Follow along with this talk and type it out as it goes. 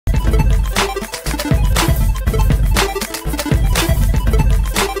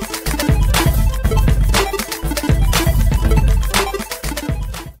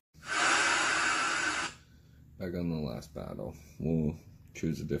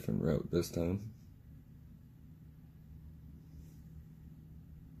choose a different route this time.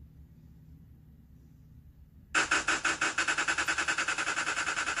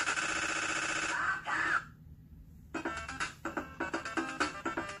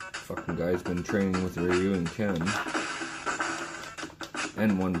 Fucking guy's been training with Ryu and Ken.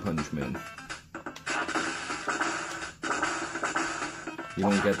 And One Punch Man. You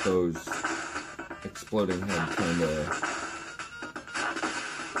don't get those exploding head kind of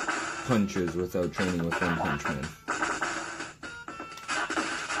punches without training with One Punch Man.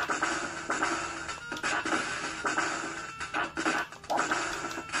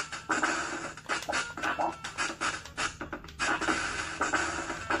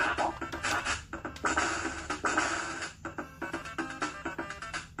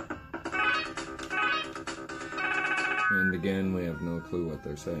 And again, we have no clue what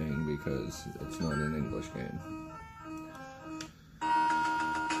they're saying because it's not an English game.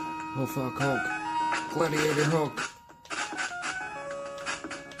 Oh fuck, Hulk! Gladiator Hulk!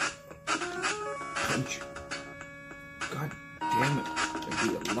 Punch! God damn it.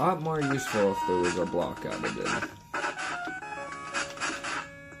 It'd be a lot more useful if there was a block added in.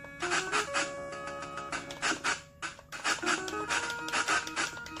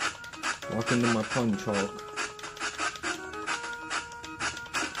 Walk into my punch, Hulk.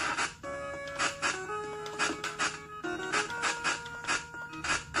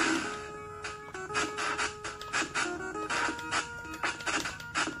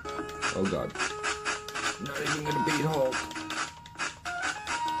 Oh god. Not even gonna beat Hulk.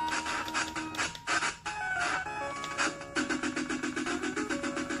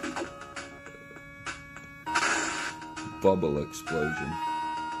 Bubble explosion.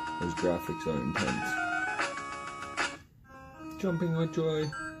 Those graphics are intense. Jumping with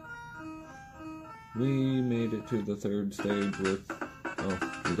joy. We made it to the third stage with... Oh,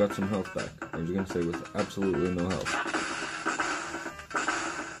 we got some health back. I was gonna say with absolutely no health.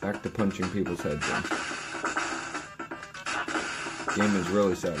 Back to punching people's heads in. Game is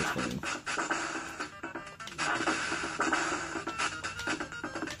really satisfying.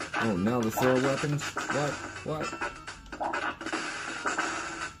 Oh, now the throw weapons? What?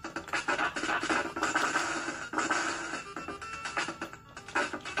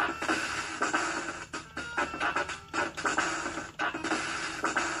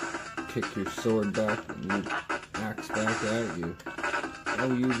 Kick your sword back and your axe back at you.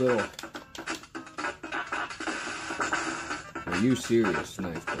 Oh, you little... Are you serious,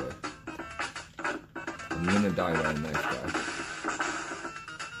 knife boy? I'm gonna die by a knife guy.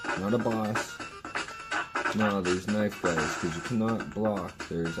 Not a boss. No, these knife guys, because you cannot block.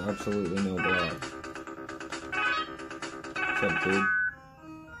 There's absolutely no block. What's up, dude?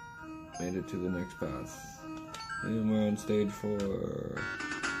 Made it to the next path. And we're on stage 4.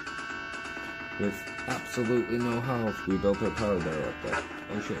 With absolutely no health, we built our power bar up there.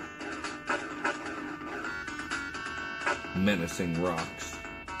 Oh shit. Menacing rocks.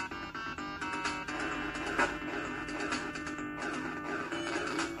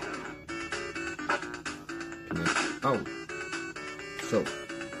 Oh. So,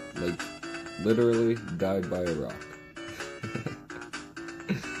 like, literally died by a rock.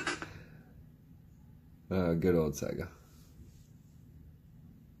 Good old Sega.